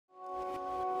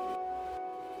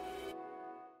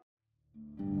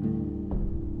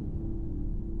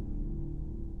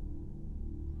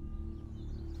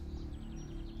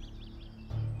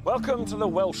Welcome to the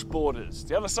Welsh borders.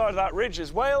 The other side of that ridge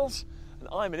is Wales, and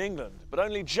I'm in England, but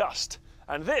only just.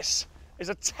 And this is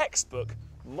a textbook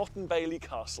Motte Bailey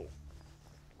Castle.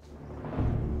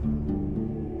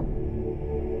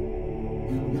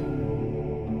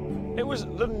 It was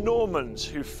the Normans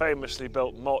who famously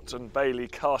built Motte and Bailey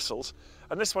castles,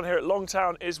 and this one here at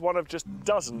Longtown is one of just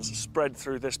dozens spread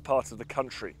through this part of the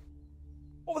country.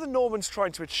 What were the Normans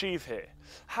trying to achieve here?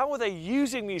 How were they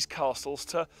using these castles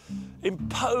to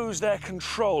impose their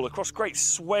control across great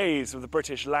swathes of the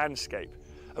British landscape?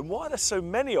 And why are there so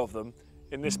many of them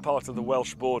in this part of the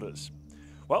Welsh borders?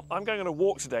 Well, I'm going on a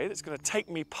walk today that's going to take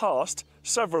me past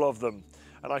several of them,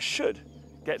 and I should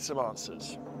get some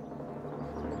answers.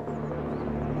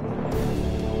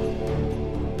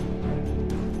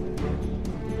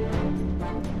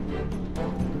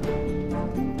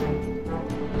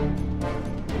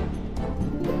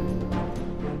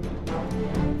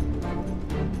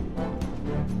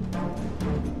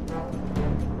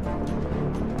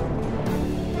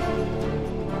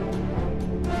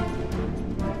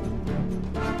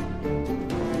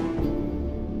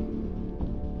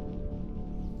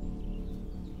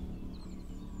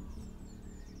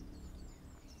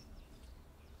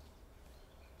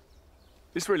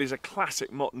 This really is a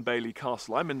classic Motte Bailey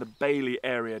castle. I'm in the Bailey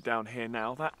area down here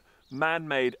now. That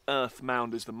man-made earth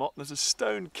mound is the Motte, and there's a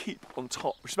stone keep on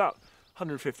top, which is about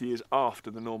 150 years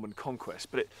after the Norman conquest.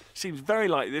 But it seems very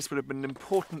likely this would have been an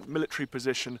important military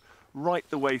position right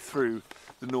the way through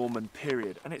the Norman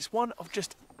period. And it's one of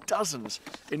just dozens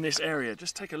in this area.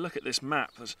 Just take a look at this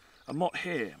map. There's a Motte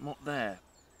here, a Motte there,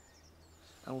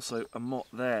 and also a Motte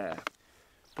there.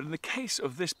 But in the case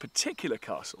of this particular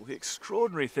castle, the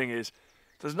extraordinary thing is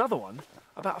there's another one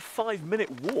about a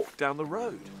 5-minute walk down the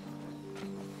road.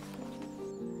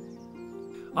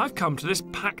 I've come to this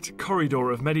packed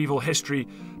corridor of medieval history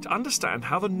to understand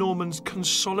how the Normans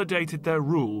consolidated their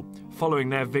rule following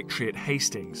their victory at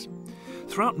Hastings.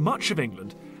 Throughout much of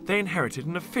England, they inherited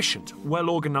an efficient,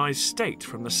 well-organised state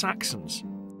from the Saxons.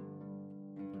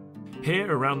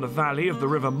 Here, around the valley of the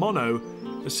River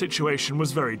Monnow, the situation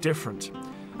was very different,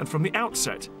 and from the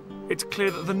outset, it's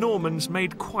clear that the Normans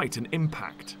made quite an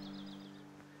impact.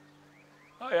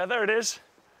 Oh yeah, there it is.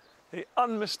 The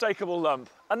unmistakable lump.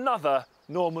 Another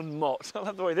Norman Motte. I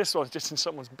love the way this one's just in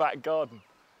someone's back garden.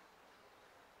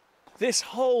 This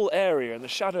whole area in the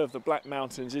shadow of the Black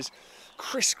Mountains is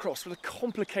crisscrossed with a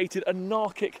complicated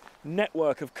anarchic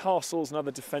network of castles and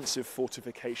other defensive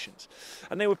fortifications.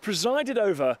 And they were presided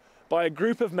over by a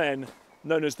group of men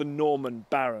known as the Norman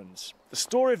Barons. The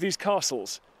story of these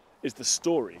castles is the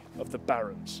story of the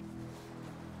Barons.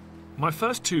 My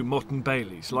first two Motte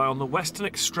Baileys lie on the western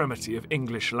extremity of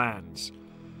English lands.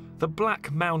 The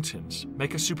Black Mountains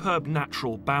make a superb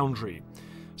natural boundary,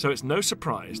 so it's no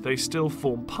surprise they still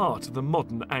form part of the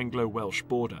modern Anglo-Welsh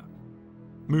border.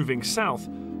 Moving south,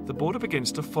 the border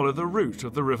begins to follow the route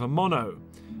of the River Monnow,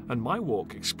 and my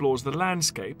walk explores the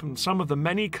landscape and some of the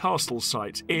many castle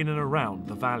sites in and around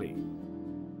the valley.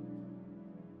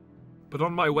 But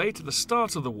on my way to the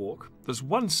start of the walk, there's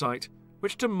one site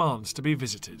which demands to be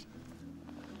visited.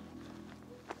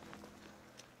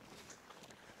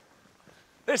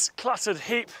 This cluttered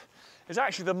heap is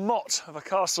actually the motte of a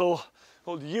castle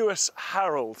called Ewes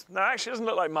Harold. Now, actually it doesn't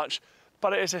look like much,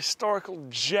 but it is a historical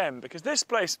gem because this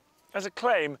place has a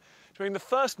claim to being the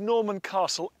first Norman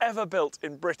castle ever built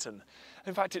in Britain.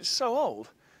 In fact, it's so old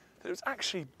that it was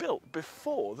actually built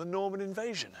before the Norman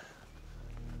invasion.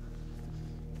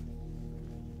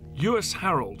 Ewes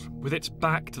Harold, with its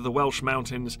back to the Welsh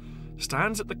mountains,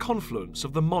 stands at the confluence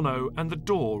of the Monnow and the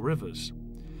Dore rivers.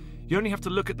 You only have to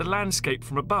look at the landscape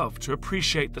from above to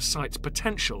appreciate the site's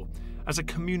potential as a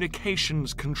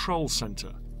communications control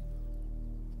centre.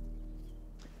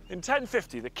 In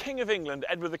 1050, the King of England,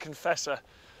 Edward the Confessor,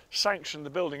 sanctioned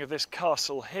the building of this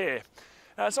castle here.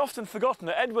 Now, it's often forgotten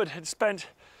that Edward had spent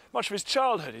much of his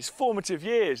childhood, his formative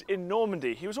years, in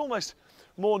Normandy. He was almost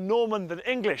more Norman than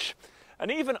English. And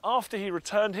even after he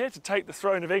returned here to take the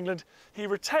throne of England, he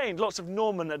retained lots of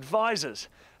Norman advisors,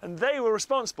 and they were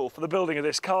responsible for the building of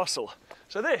this castle.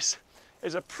 So this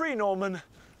is a pre-Norman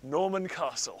Norman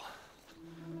castle.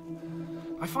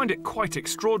 I find it quite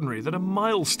extraordinary that a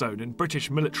milestone in British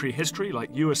military history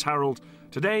like Ewes Harold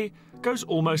today goes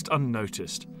almost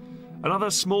unnoticed.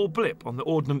 Another small blip on the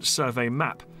Ordnance Survey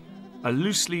map, a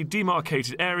loosely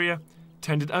demarcated area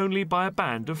tended only by a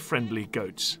band of friendly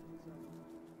goats.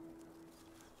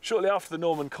 Shortly after the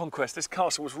Norman conquest, this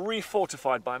castle was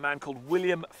refortified by a man called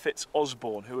William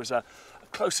Fitz-Osborne, who was a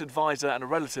close advisor and a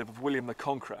relative of William the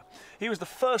Conqueror. He was the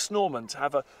first Norman to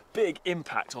have a big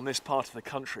impact on this part of the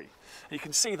country. You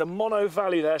can see the Monnow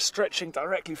Valley there stretching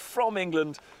directly from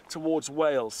England towards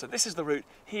Wales. So this is the route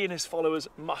he and his followers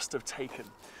must have taken.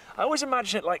 I always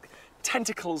imagine it like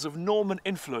tentacles of Norman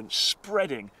influence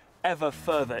spreading ever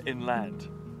further inland.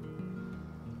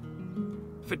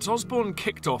 Fitzosborne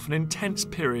kicked off an intense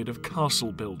period of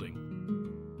castle building.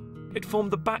 It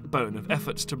formed the backbone of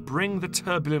efforts to bring the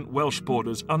turbulent Welsh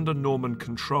borders under Norman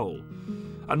control.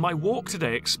 And my walk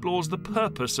today explores the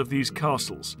purpose of these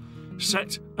castles,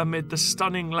 set amid the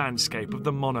stunning landscape of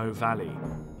the Monnow Valley.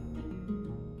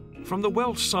 From the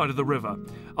Welsh side of the river,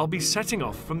 I'll be setting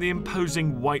off from the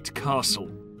imposing White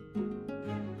Castle.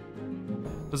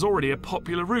 There's already a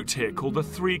popular route here called the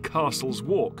Three Castles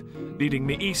Walk, leading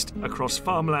me east across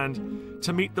farmland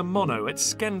to meet the Monnow at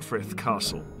Skenfrith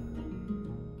Castle.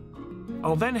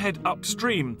 I'll then head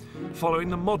upstream, following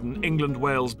the modern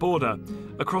England-Wales border,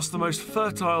 across the most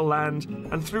fertile land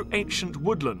and through ancient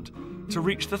woodland to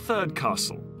reach the third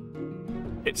castle.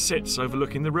 It sits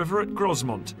overlooking the river at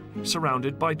Grosmont,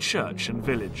 surrounded by church and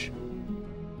village.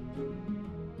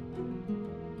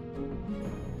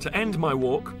 To end my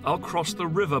walk, I'll cross the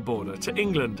river border to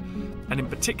England, and in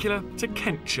particular to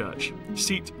Kent Church,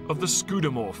 seat of the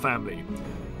Scudamore family.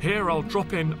 Here I'll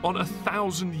drop in on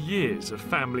 1,000 years of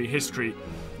family history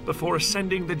before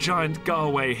ascending the giant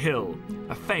Garway Hill,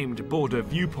 a famed border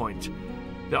viewpoint,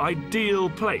 the ideal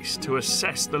place to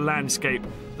assess the landscape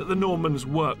that the Normans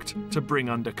worked to bring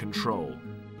under control.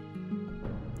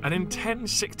 And in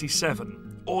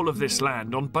 1067, all of this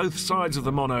land on both sides of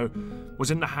the Monnow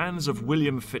was in the hands of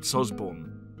William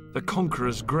Fitzosborne, the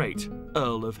Conqueror's great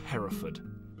Earl of Hereford.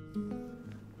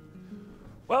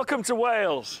 Welcome to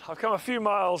Wales. I've come a few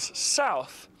miles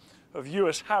south of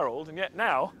Lewis Harold, and yet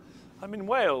now I'm in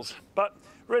Wales. But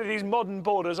really these modern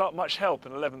borders aren't much help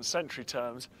in 11th century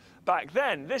terms. Back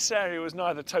then, this area was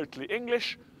neither totally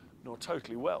English nor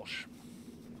totally Welsh.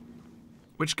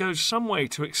 Which goes some way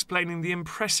to explaining the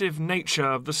impressive nature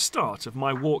of the start of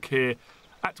my walk here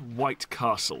at White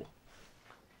Castle.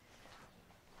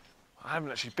 I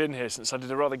haven't actually been here since I did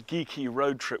a rather geeky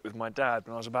road trip with my dad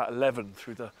when I was about 11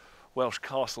 through the Welsh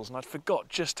castles, and I'd forgot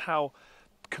just how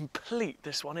complete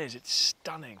this one is. It's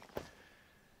stunning.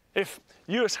 If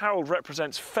Lewis Harold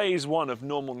represents phase 1 of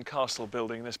Norman castle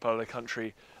building in this part of the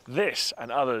country, this and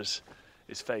others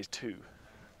is phase 2.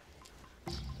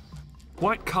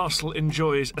 White Castle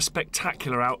enjoys a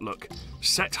spectacular outlook,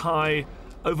 set high,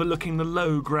 overlooking the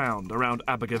low ground around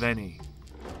Abergavenny.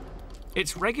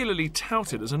 It's regularly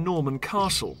touted as a Norman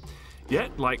castle,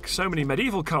 yet, like so many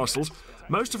medieval castles,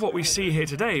 most of what we see here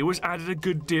today was added a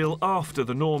good deal after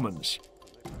the Normans.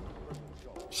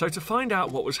 So to find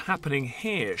out what was happening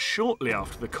here shortly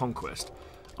after the conquest,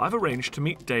 I've arranged to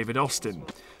meet David Austin,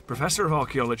 Professor of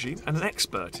Archaeology and an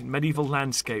expert in medieval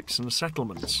landscapes and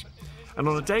settlements. And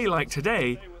on a day like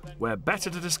today, where better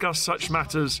to discuss such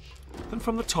matters than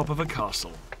from the top of a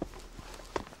castle.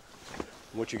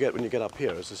 What you get when you get up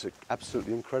here is this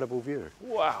absolutely incredible view.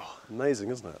 Wow.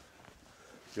 Amazing, isn't it?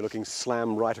 You're looking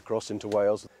slam right across into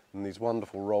Wales and these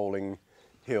wonderful rolling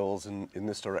hills in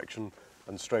this direction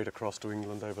and straight across to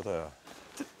England over there.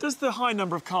 Does the high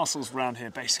number of castles around here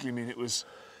basically mean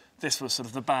this was sort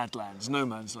of the Badlands, no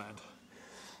man's land?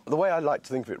 The way I like to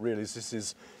think of it really is this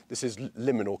is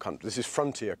liminal country, this is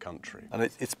frontier country. And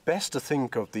it's best to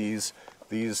think of this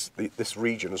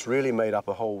region as really made up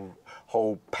a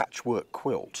whole patchwork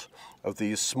quilt of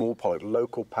these small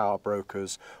local power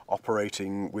brokers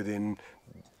operating within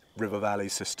river valley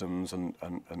systems and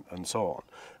so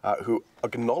on, who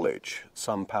acknowledge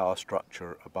some power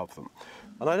structure above them.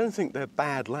 And I don't think they're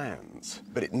bad lands,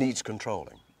 but it needs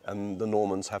controlling, and the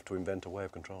Normans have to invent a way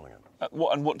of controlling it.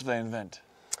 What do they invent?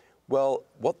 Well,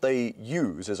 what they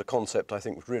use is a concept I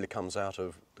think really comes out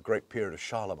of the great period of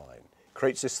Charlemagne.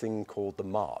 Creates this thing called the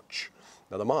march.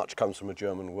 Now the march comes from a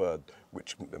German word,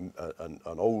 an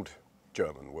old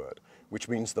German word, which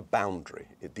means the boundary,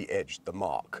 the edge, the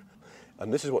mark.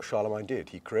 And this is what Charlemagne did.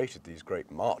 He created these great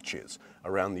marches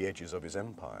around the edges of his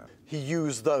empire. He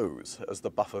used those as the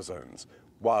buffer zones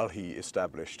while he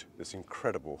established this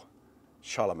incredible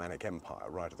Charlemanic Empire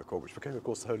right at the core, which became, of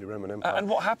course, the Holy Roman Empire. And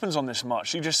what happens on this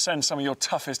march? You just send some of your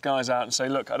toughest guys out and say,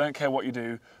 look, I don't care what you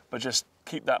do, but just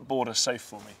keep that border safe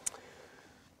for me.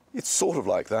 It's sort of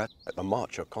like that. A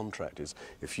marcher contract is,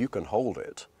 if you can hold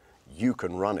it, you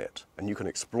can run it, and you can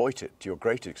exploit it to your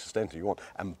greatest extent if you want.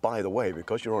 And by the way,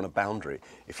 because you're on a boundary,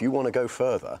 if you want to go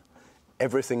further,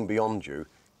 everything beyond you,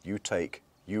 you take,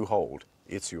 you hold,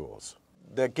 it's yours.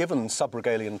 They're given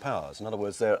subrogalian powers. In other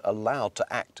words, they're allowed to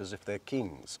act as if they're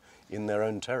kings in their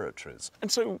own territories.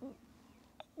 And so,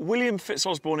 William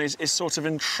Fitzosborne is sort of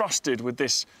entrusted with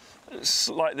this,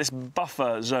 like this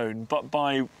buffer zone, but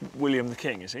by William the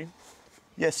King, is he?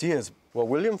 Yes, he is. Well,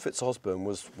 William Fitzosborne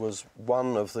was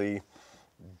one of the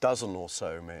dozen or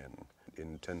so men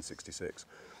in 1066.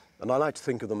 And I like to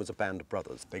think of them as a band of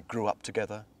brothers. They grew up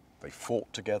together, they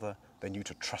fought together, they knew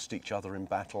to trust each other in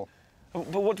battle.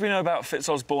 But what do we know about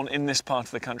Fitzosborne in this part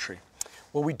of the country?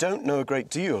 Well, we don't know a great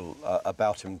deal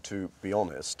about him, to be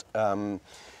honest.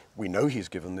 We know he's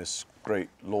given this great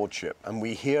lordship, and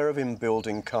we hear of him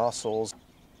building castles.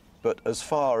 But as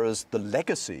far as the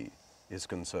legacy is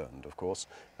concerned, of course,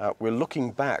 we're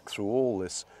looking back through all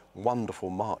this wonderful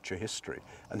march of history,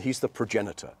 and he's the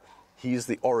progenitor. He's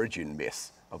the origin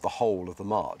myth of the whole of the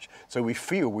march. So we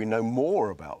feel we know more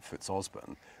about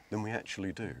Fitzosborne than we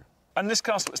actually do. And this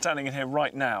castle that's standing in here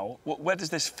right now, where does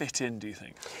this fit in, do you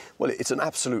think? Well, it's an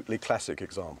absolutely classic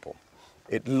example.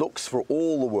 It looks for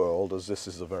all the world as this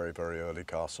is a very, very early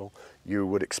castle. You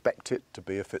would expect it to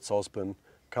be a Fitzosborne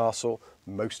castle,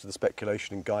 most of the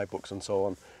speculation in guidebooks and so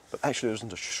on, but actually there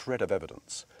isn't a shred of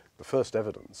evidence. The first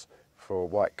evidence for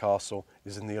White Castle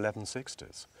is in the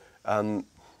 1160s. And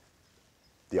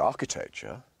the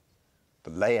architecture,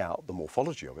 the layout, the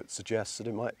morphology of it suggests that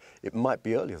it might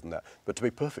be earlier than that. But to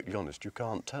be perfectly honest, you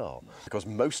can't tell, because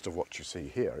most of what you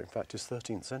see here, in fact, is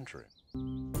 13th century.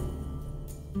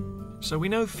 So we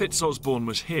know Fitzosborne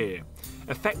was here,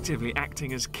 effectively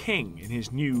acting as king in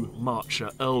his new Marcher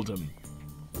earldom.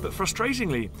 But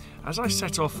frustratingly, as I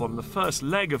set off on the first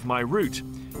leg of my route,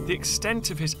 the extent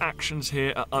of his actions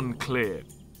here are unclear,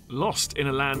 lost in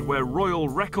a land where royal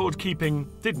record-keeping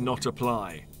did not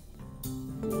apply.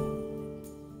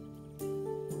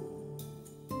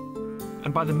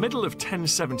 And by the middle of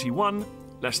 1071,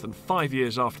 less than 5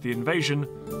 years after the invasion,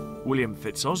 William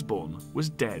Fitzosborne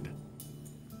was dead.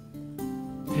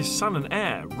 His son and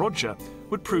heir, Roger,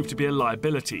 would prove to be a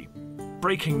liability,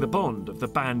 breaking the bond of the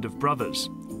band of brothers,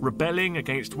 rebelling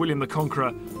against William the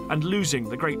Conqueror and losing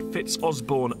the great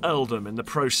Fitzosborne earldom in the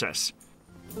process.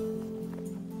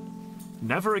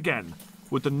 Never again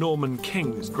would the Norman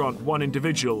kings grant one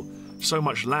individual so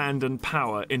much land and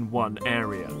power in one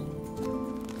area.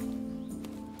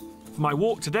 For my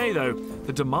walk today, though,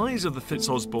 the demise of the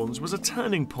Fitzosbornes was a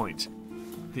turning point.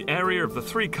 The area of the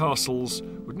three castles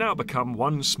would now become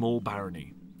one small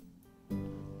barony.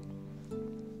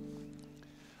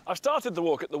 I've started the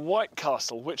walk at the White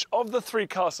Castle, which of the three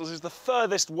castles is the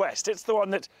furthest west. It's the one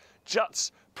that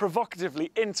juts provocatively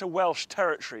into Welsh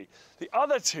territory. The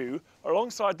other two are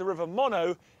alongside the River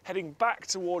Monnow, heading back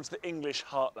towards the English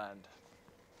heartland.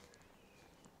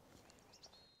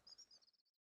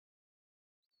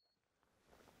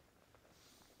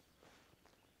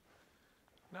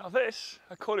 Now this,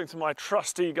 according to my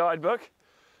trusty guidebook,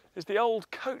 is the old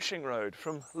coaching road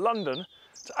from London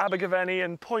to Abergavenny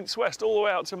and points west all the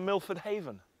way out to Milford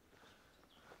Haven.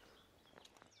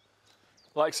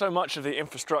 Like so much of the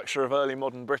infrastructure of early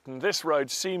modern Britain, this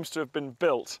road seems to have been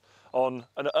built on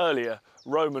an earlier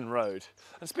Roman road.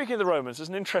 And speaking of the Romans, there's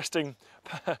an interesting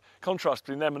contrast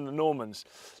between them and the Normans.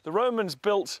 The Romans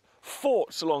built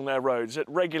forts along their roads at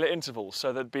regular intervals,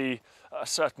 so there'd be a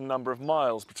certain number of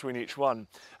miles between each one.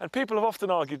 And people have often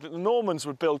argued that the Normans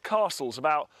would build castles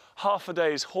about half a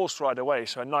day's horse ride away,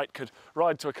 so a knight could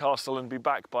ride to a castle and be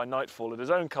back by nightfall at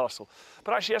his own castle.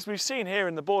 But actually, as we've seen here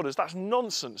in the borders, that's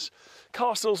nonsense.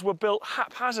 Castles were built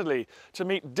haphazardly to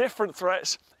meet different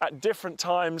threats at different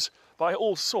times by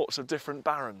all sorts of different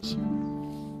barons.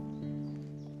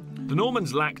 The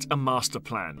Normans lacked a master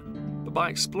plan, but by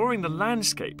exploring the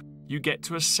landscape, you get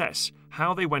to assess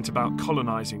how they went about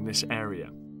colonising this area.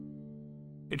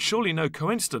 It's surely no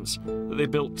coincidence that they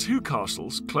built two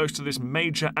castles close to this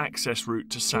major access route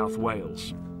to South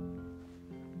Wales.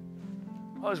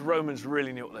 Those Romans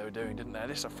really knew what they were doing, didn't they?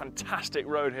 This is a fantastic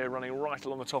road here running right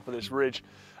along the top of this ridge.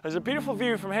 There's a beautiful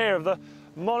view from here of the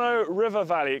Monnow River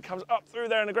Valley. It comes up through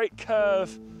there in a great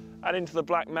curve and into the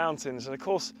Black Mountains. And of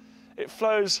course, it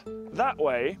flows that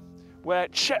way where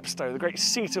Chepstow, the great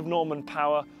seat of Norman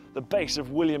power, the base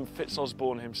of William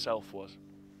Fitzosborne himself, was.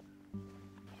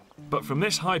 But from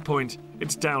this high point,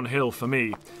 it's downhill for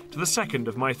me to the second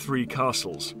of my three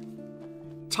castles.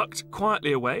 Tucked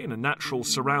quietly away in a natural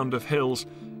surround of hills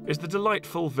is the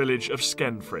delightful village of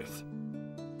Skenfrith.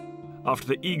 After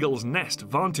the Eagle's Nest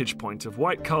vantage point of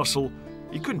White Castle,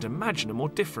 you couldn't imagine a more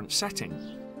different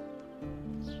setting.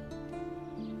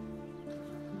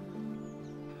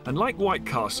 And like White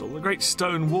Castle, the great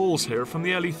stone walls here are from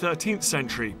the early 13th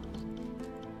century.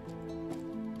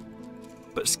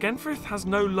 But Skenfrith has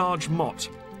no large motte,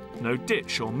 no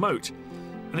ditch or moat,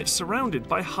 and it's surrounded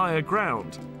by higher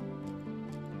ground.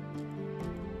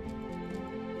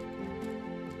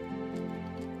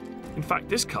 In fact,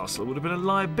 this castle would have been a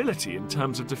liability in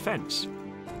terms of defence.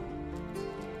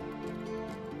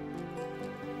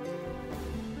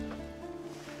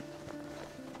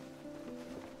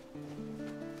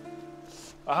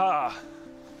 Aha!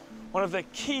 One of the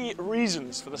key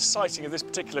reasons for the siting of this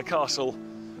particular castle,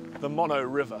 the Monnow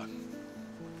River.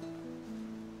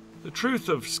 The truth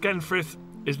of Skenfrith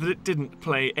is that it didn't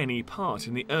play any part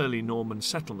in the early Norman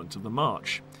settlement of the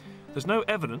March. There's no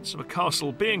evidence of a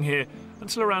castle being here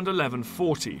until around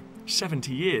 1140,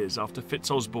 70 years after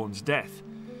Fitzosborne's death.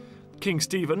 King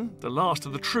Stephen, the last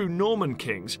of the true Norman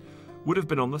kings, would have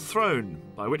been on the throne,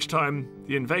 by which time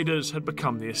the invaders had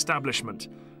become the establishment,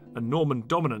 and Norman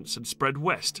dominance had spread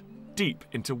west, deep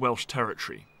into Welsh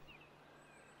territory.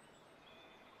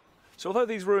 So although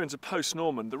these ruins are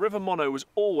post-Norman, the River Monnow was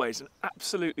always an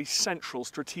absolutely central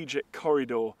strategic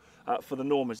corridor for the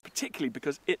Normans, particularly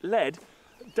because it led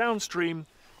downstream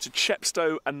to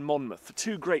Chepstow and Monmouth, the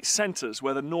two great centres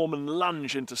where the Norman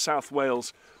lunge into South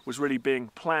Wales was really being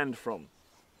planned from.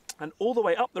 And all the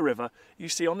way up the river, you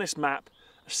see on this map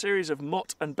a series of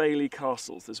Motte and Bailey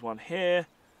castles. There's one here,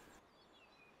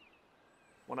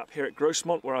 one up here at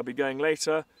Grosmont, where I'll be going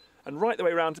later, and right the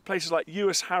way around to places like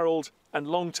Ewes Harold and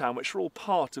Longtown, which are all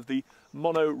part of the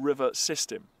Monnow River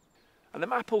system. And the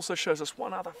map also shows us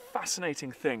one other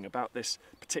fascinating thing about this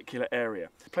particular area,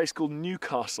 a place called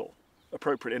Newcastle,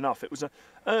 appropriate enough. It was an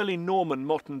early Norman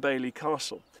Motte and Bailey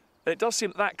castle. And it does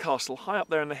seem that that castle, high up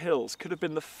there in the hills, could have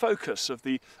been the focus of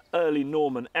the early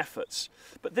Norman efforts.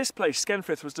 But this place,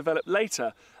 Skenfrith, was developed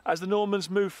later as the Normans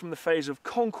moved from the phase of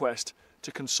conquest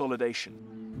to consolidation.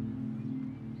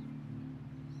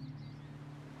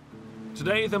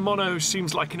 Today, the Monnow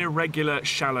seems like an irregular,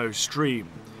 shallow stream,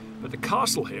 but the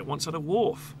castle here once had a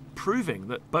wharf, proving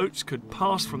that boats could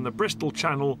pass from the Bristol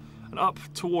Channel and up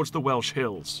towards the Welsh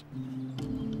hills.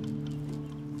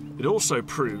 It also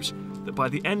proves that by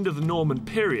the end of the Norman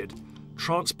period,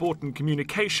 transport and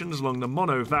communications along the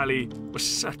Monnow Valley were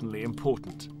certainly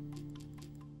important.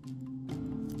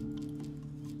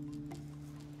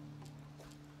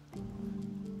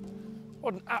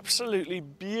 What an absolutely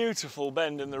beautiful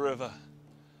bend in the river.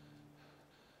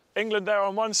 England there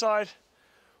on one side,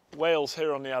 Wales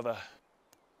here on the other.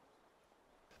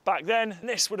 Back then,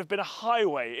 this would have been a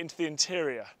highway into the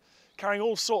interior, carrying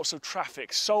all sorts of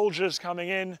traffic, soldiers coming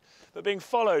in, but being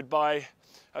followed by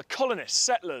colonists,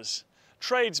 settlers,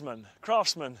 tradesmen,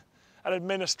 craftsmen, and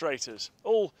administrators,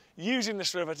 all using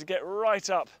this river to get right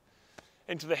up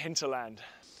into the hinterland.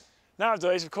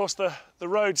 Nowadays, of course, the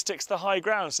road sticks to high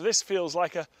ground, so this feels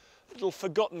like a little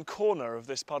forgotten corner of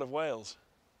this part of Wales.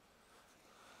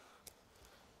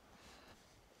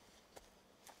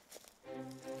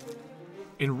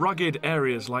 In rugged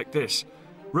areas like this,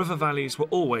 river valleys were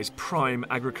always prime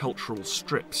agricultural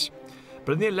strips.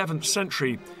 But in the 11th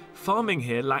century, farming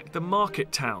here lacked the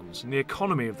market towns and the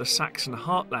economy of the Saxon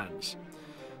heartlands.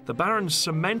 The barons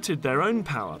cemented their own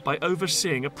power by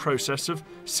overseeing a process of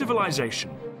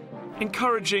civilization,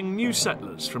 encouraging new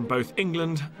settlers from both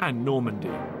England and Normandy.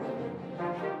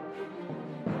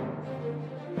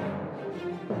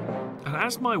 And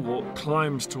as my walk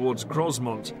climbs towards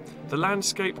Grosmont, the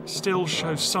landscape still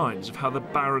shows signs of how the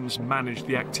barons managed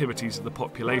the activities of the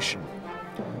population.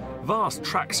 Vast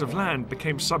tracts of land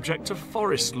became subject to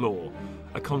forest law,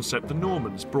 a concept the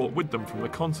Normans brought with them from the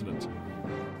continent.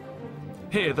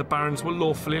 Here, the barons were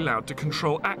lawfully allowed to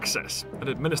control access and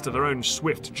administer their own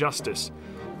swift justice.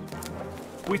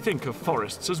 We think of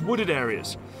forests as wooded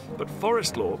areas, but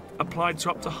forest law applied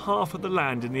to up to half of the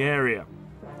land in the area.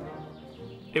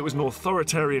 It was an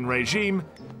authoritarian regime,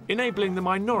 enabling the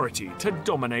minority to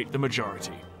dominate the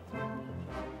majority.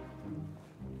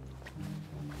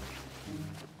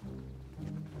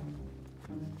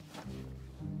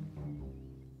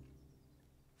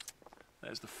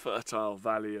 There's the fertile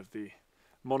valley of the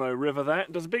Monnow River there.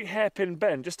 It does a big hairpin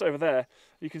bend just over there.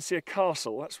 You can see a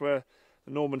castle. That's where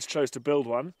the Normans chose to build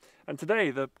one. And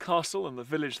today the castle and the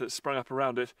village that sprung up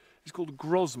around it is called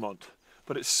Grosmont,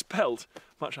 but it's spelt,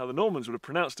 much how the Normans would have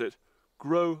pronounced it,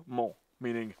 Gros-Mont,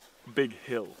 meaning big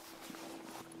hill.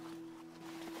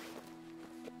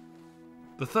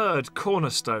 The third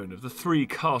cornerstone of the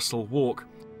three-castle walk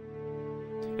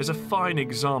is a fine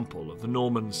example of the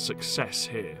Normans' success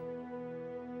here.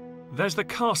 There's the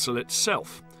castle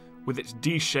itself, with its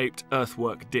D-shaped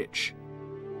earthwork ditch,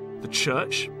 the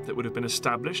church that would have been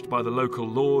established by the local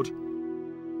lord,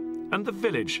 and the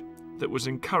village that was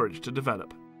encouraged to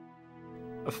develop.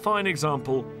 A fine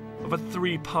example of a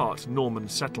three-part Norman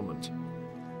settlement.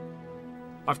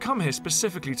 I've come here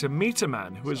specifically to meet a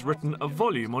man who has written a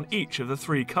volume on each of the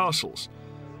three castles,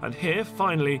 and here,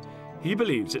 finally, he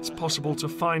believes it's possible to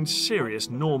find serious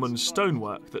Norman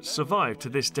stonework that survived to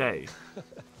this day.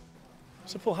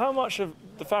 So, Paul, how much of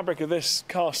the fabric of this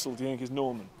castle do you think is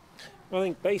Norman? I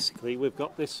think basically we've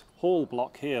got this hall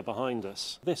block here behind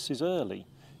us. This is early.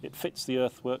 It fits the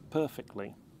earthwork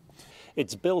perfectly.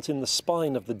 It's built in the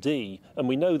spine of the D, and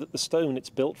we know that the stone it's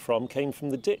built from came from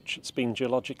the ditch. It's been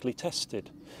geologically tested.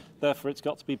 Therefore, it's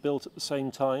got to be built at the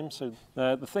same time. So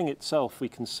the thing itself, we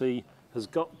can see, has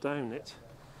got down it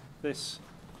this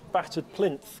battered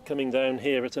plinth coming down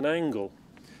here at an angle.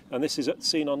 And this is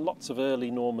seen on lots of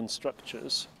early Norman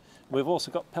structures. We've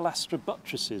also got pilastra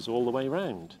buttresses all the way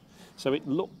round. So it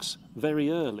looks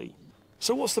very early.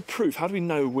 So what's the proof? How do we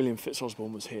know William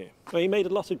Fitzosborne was here? Well, he made a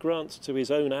lot of grants to his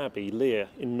own abbey, Lear,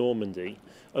 in Normandy,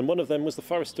 and one of them was the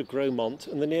Forest of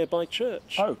Grosmont and the nearby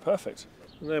church. Oh, perfect.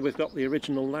 And there we've got the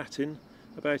original Latin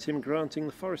about him granting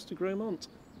the Forest of Grosmont.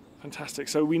 Fantastic.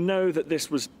 So we know that this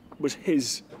was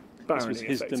his barony. This was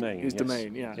his domain. His yes.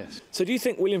 domain, yeah. Yes. So do you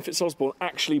think William Fitzosborne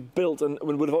actually built and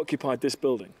would have occupied this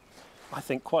building? I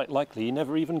think quite likely he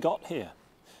never even got here.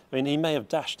 I mean, he may have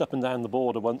dashed up and down the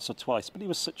border once or twice, but he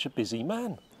was such a busy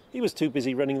man. He was too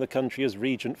busy running the country as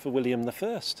regent for William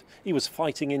I. He was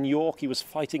fighting in York, he was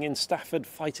fighting in Stafford,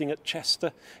 fighting at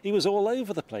Chester. He was all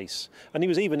over the place. And he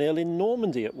was even ill in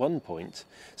Normandy at one point.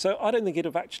 So I don't think he'd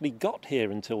have actually got here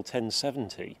until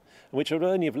 1070, which would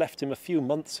only have left him a few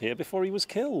months here before he was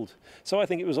killed. So I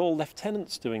think it was all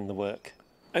lieutenants doing the work.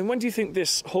 And when do you think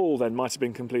this hall then might have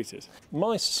been completed?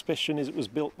 My suspicion is it was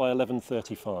built by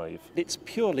 1135. It's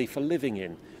purely for living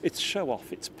in. It's show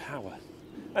off, it's power.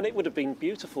 And it would have been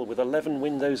beautiful with 11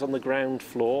 windows on the ground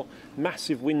floor,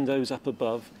 massive windows up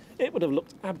above. It would have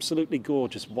looked absolutely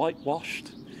gorgeous,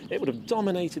 whitewashed. It would have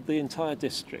dominated the entire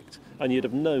district, and you'd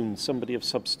have known somebody of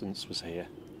substance was here.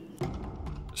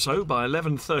 So by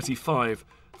 1135,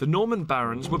 the Norman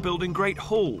barons were building great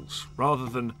halls rather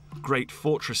than great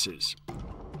fortresses.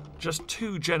 Just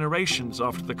 2 generations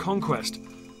after the conquest,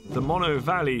 the Monnow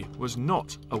Valley was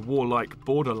not a warlike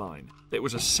borderline. It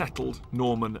was a settled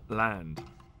Norman land.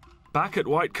 Back at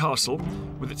White Castle,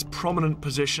 with its prominent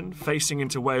position facing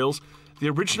into Wales, the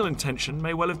original intention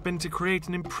may well have been to create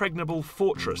an impregnable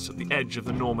fortress at the edge of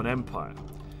the Norman Empire.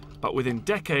 But within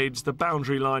decades, the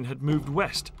boundary line had moved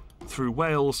west, through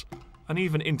Wales, and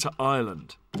even into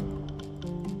Ireland,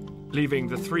 leaving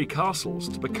the 3 castles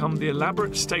to become the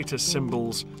elaborate status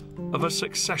symbols of a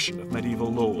succession of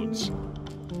medieval lords.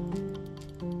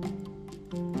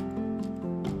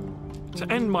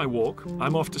 To end my walk,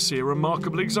 I'm off to see a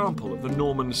remarkable example of the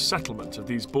Norman settlement of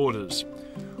these borders.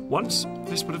 Once,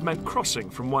 this would have meant crossing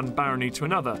from one barony to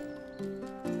another.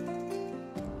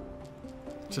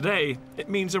 Today, it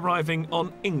means arriving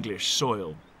on English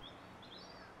soil.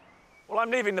 Well,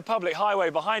 I'm leaving the public highway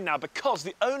behind now because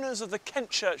the owners of the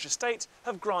Kent Church estate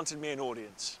have granted me an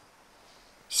audience.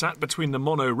 Sat between the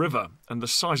Monnow River and the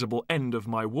sizable end of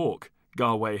my walk,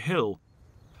 Garway Hill,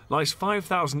 lies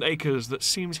 5,000 acres that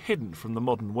seems hidden from the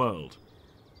modern world.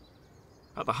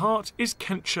 At the heart is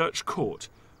Kent Church Court,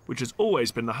 which has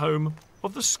always been the home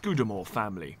of the Scudamore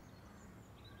family.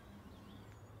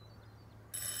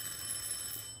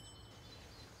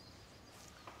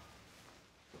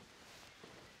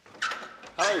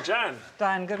 Hello, Jan.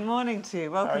 Dan, good morning to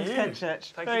you. Welcome to Kent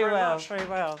Church. Thank you very much. Very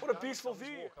well. What a beautiful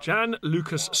view. Jan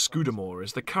Lucas Scudamore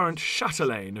is the current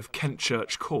chatelaine of Kent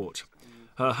Church Court.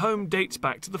 Her home dates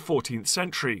back to the 14th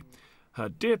century. Her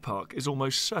deer park is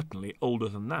almost certainly older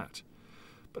than that.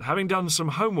 But having done some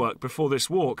homework before this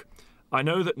walk, I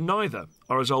know that neither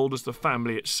are as old as the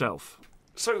family itself.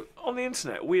 So, on the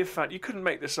internet, we have found, you couldn't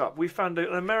make this up, we found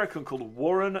an American called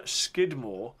Warren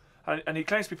Skidmore, and he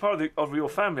claims to be part of your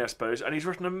family, I suppose, and he's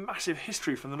written a massive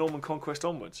history from the Norman conquest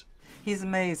onwards. He's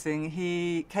amazing.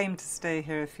 He came to stay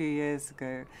here a few years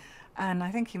ago, and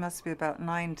I think he must be about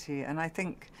 90, and I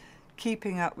think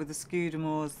keeping up with the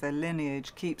Scudamores, their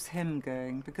lineage, keeps him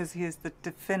going, because he is the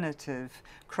definitive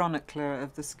chronicler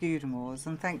of the Scudamores,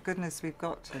 and thank goodness we've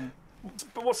got him.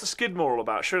 But what's the Skidmore all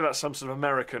about? Surely that's some sort of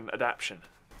American adaptation.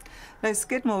 No,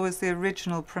 Skidmore was the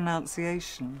original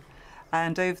pronunciation.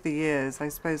 And over the years, I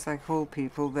suppose like all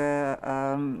people,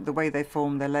 the way they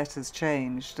formed their letters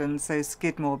changed, and so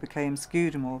Skidmore became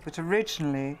Scudamore. But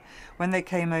originally, when they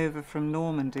came over from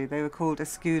Normandy, they were called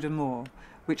Escudamore,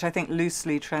 which I think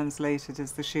loosely translated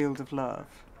as the Shield of Love.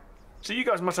 So you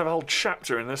guys must have a whole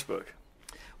chapter in this book.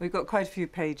 We've got quite a few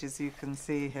pages you can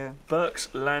see here.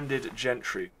 Burke's Landed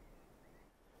Gentry.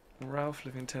 Ralph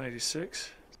living in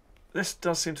 1086. This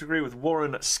does seem to agree with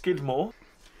Warren Skidmore.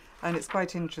 And it's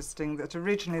quite interesting that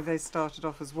originally they started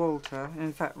off as Walter,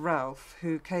 in fact Ralph,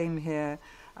 who came here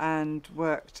and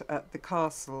worked at the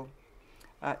castle.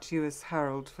 at US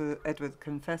Herald for Edward the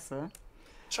Confessor.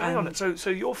 So hang on, so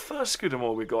your first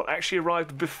Scudamore we got actually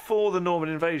arrived before the Norman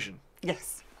invasion?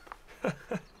 Yes.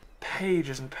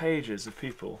 Pages and pages of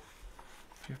people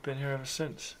who've been here ever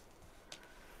since.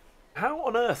 How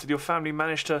on earth did your family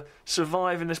manage to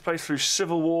survive in this place through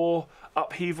civil war,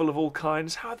 upheaval of all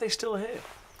kinds? How are they still here?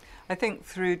 I think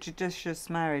through judicious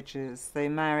marriages. They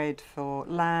married for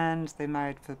land, they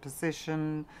married for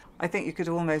position. I think you could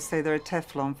almost say they're a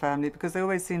Teflon family because they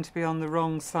always seem to be on the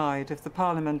wrong side. If the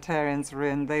parliamentarians were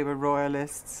in, they were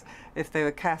royalists. If they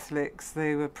were Catholics,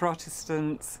 they were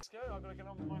Protestants.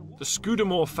 The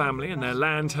Scudamore family and their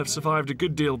land have survived a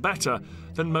good deal better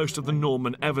than most of the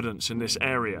Norman evidence in this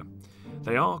area.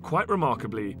 They are, quite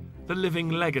remarkably, the living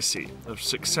legacy of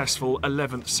successful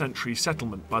 11th century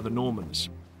settlement by the Normans.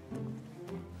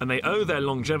 And they owe their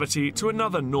longevity to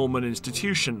another Norman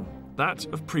institution, that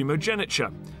of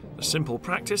primogeniture, a simple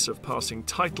practice of passing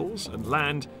titles and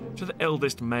land to the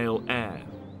eldest male heir.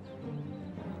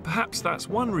 Perhaps that's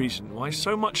one reason why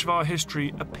so much of our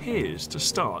history appears to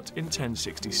start in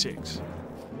 1066.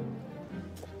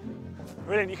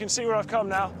 Brilliant, you can see where I've come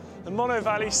now. The Monnow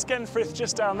Valley, Skenfrith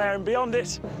just down there, and beyond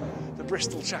it, the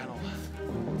Bristol Channel.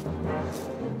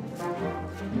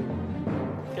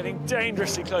 Getting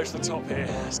dangerously close to the top here.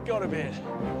 It's got to be it.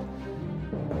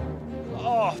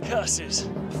 Oh, curses.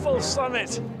 Full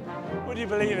summit. Would you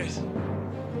believe it?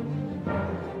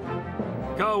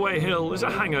 Garway Hill is a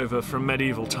hangover from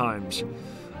medieval times.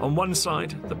 On one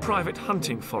side, the private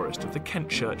hunting forest of the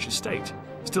Kentchurch estate,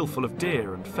 still full of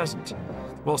deer and pheasant,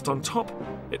 whilst on top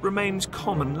it remains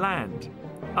common land,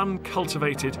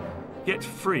 uncultivated, yet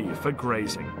free for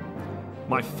grazing.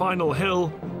 My final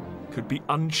hill could be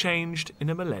unchanged in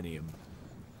a millennium.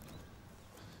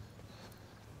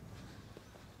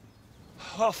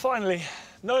 Well, finally,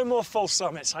 no more false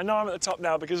summits. I know I'm at the top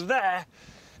now because there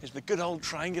is the good old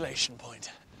triangulation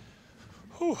point.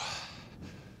 Whew.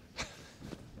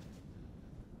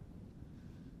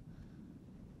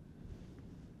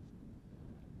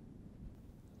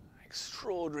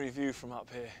 Extraordinary view from up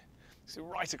here. See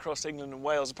right across England and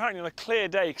Wales. Apparently on a clear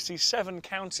day you can see 7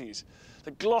 counties.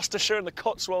 The Gloucestershire and the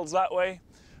Cotswolds that way,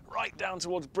 right down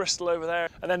towards Bristol over there.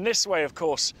 And then this way, of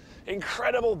course,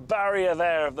 incredible barrier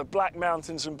there of the Black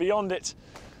Mountains, and beyond it,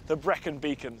 the Brecon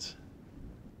Beacons.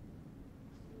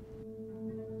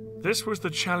 This was the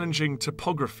challenging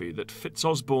topography that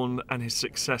Fitzosborne and his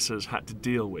successors had to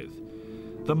deal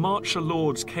with. The Marcher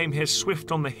lords came here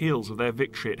swift on the heels of their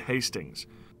victory at Hastings.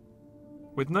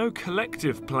 With no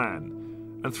collective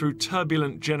plan, and through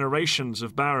turbulent generations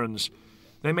of barons,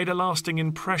 they made a lasting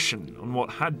impression on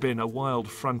what had been a wild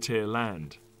frontier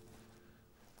land.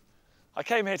 I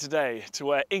came here today to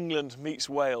where England meets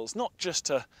Wales, not just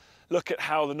to look at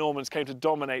how the Normans came to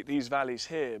dominate these valleys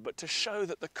here, but to show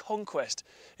that the conquest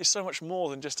is so much more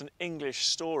than just an English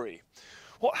story.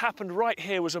 What happened right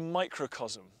here was a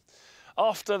microcosm.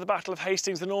 After the Battle of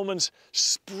Hastings, the Normans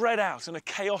spread out in a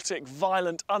chaotic,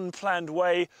 violent, unplanned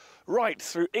way right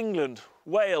through England,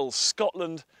 Wales,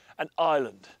 Scotland and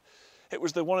Ireland. It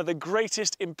was one of the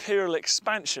greatest imperial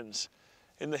expansions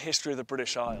in the history of the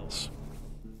British Isles.